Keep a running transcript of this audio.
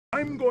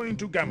I'm going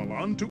to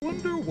Gamelon to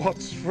wonder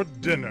what's for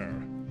dinner.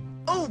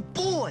 Oh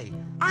boy!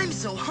 I'm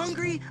so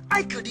hungry,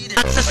 I could eat it.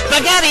 It's a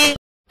spaghetti!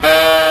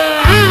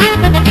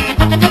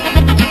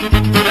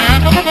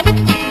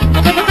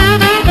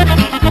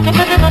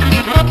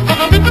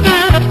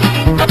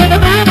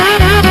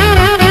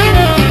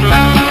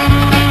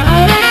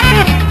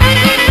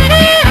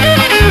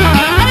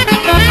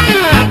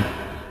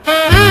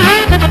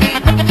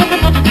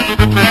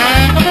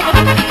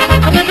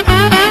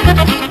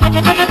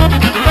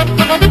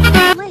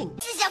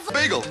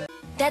 Bagel!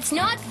 That's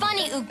not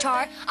funny,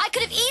 Oogtar. I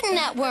could have eaten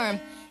that worm.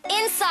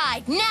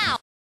 Inside, now!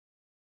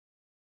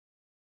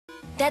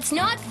 That's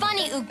not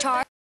funny,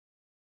 Oogtar.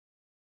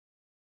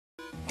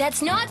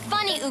 That's not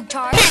funny,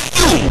 Oogtar.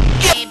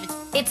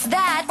 It's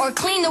that, or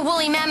clean the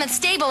woolly mammoth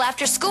stable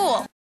after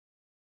school.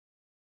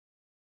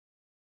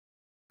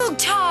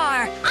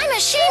 Oogtar! I'm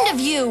ashamed of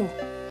you!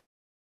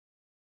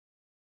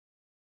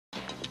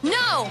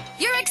 No!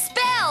 You're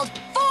expelled!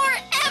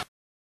 Forever!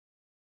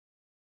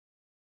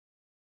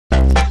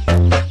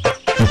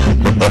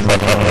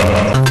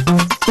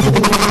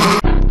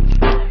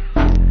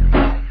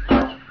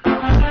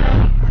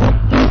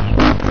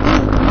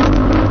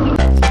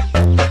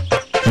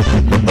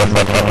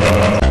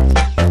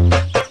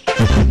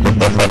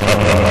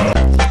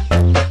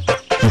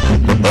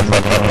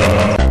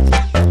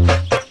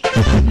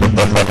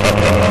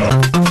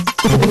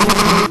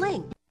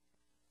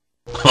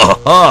 Ha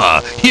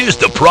ha! Here's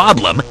the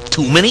problem.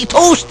 Too many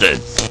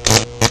toasters.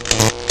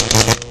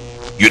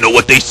 You know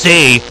what they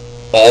say?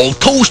 All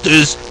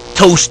toasters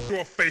toast.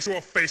 Your face,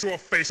 your face, your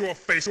face, your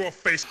face, your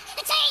face.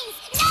 The chains!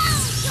 No!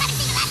 You haven't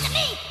seen the last of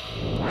me!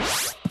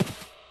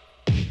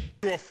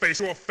 Your face,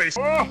 your face.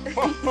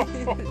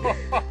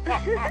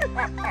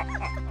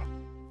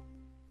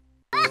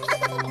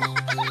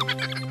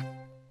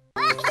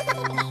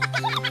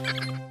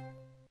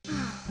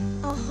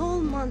 A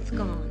whole month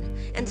gone,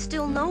 and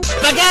still no...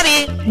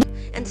 Spaghetti!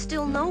 And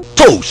still no...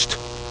 Toast!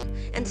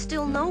 And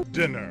still no...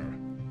 Dinner.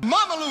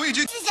 Mama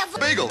Luigi!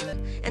 Bagel!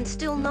 And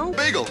still no...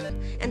 Bagel!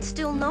 And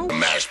still no...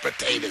 Mashed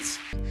potatoes!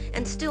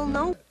 And still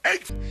no...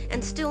 Eggs!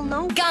 And still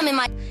no... Gum in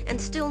my...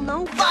 And still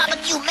no...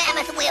 Barbecue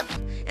Mammoth Whip!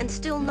 And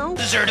still no...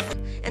 Dessert.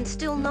 And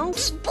still no...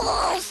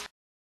 Balls!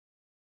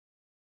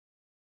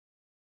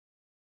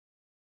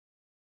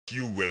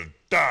 You will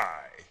die.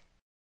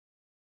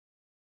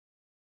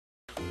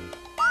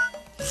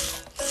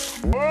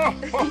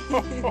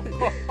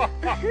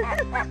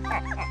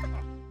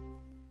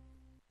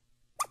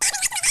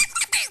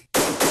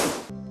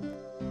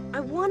 I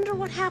wonder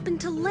what happened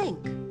to Link.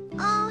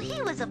 Oh,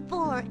 he was a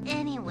bore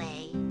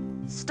anyway.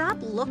 Stop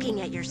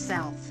looking at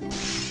yourself.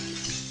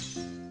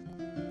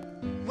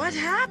 What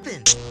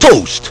happened?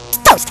 Toast!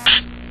 Toast!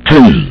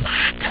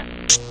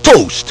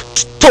 Toast!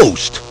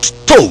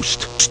 Toast!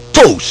 Toast!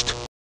 Toast!